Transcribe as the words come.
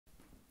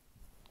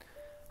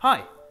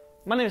Hi,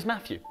 my name is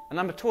Matthew and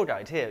I'm a tour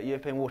guide here at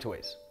European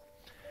Waterways.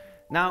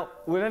 Now,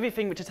 with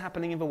everything which is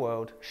happening in the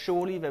world,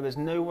 surely there is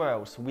nowhere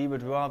else we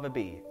would rather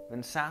be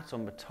than sat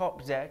on the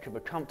top deck of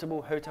a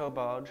comfortable hotel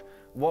barge,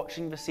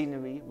 watching the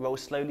scenery roll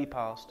slowly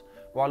past,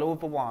 while all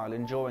the while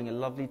enjoying a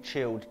lovely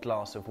chilled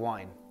glass of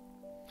wine.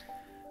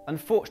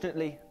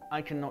 Unfortunately,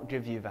 I cannot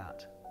give you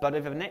that, but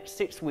over the next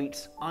 6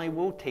 weeks I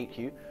will take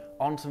you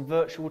on some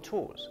virtual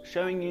tours,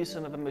 showing you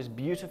some of the most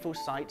beautiful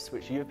sights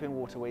which European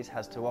Waterways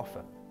has to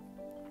offer.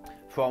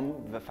 From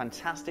the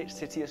fantastic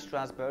city of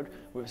Strasbourg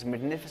with its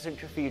magnificent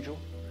cathedral,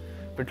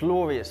 the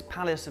glorious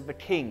Palace of the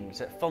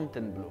Kings at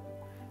Fontainebleau,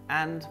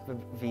 and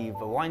the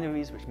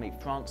wineries which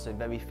make France so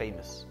very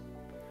famous.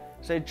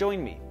 So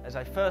join me as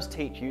I first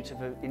take you to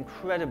the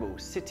incredible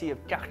city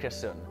of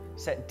Carcassonne,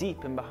 set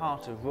deep in the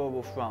heart of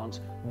rural France,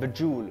 the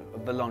jewel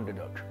of the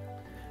Languedoc.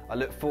 I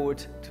look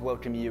forward to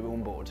welcoming you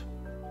on board.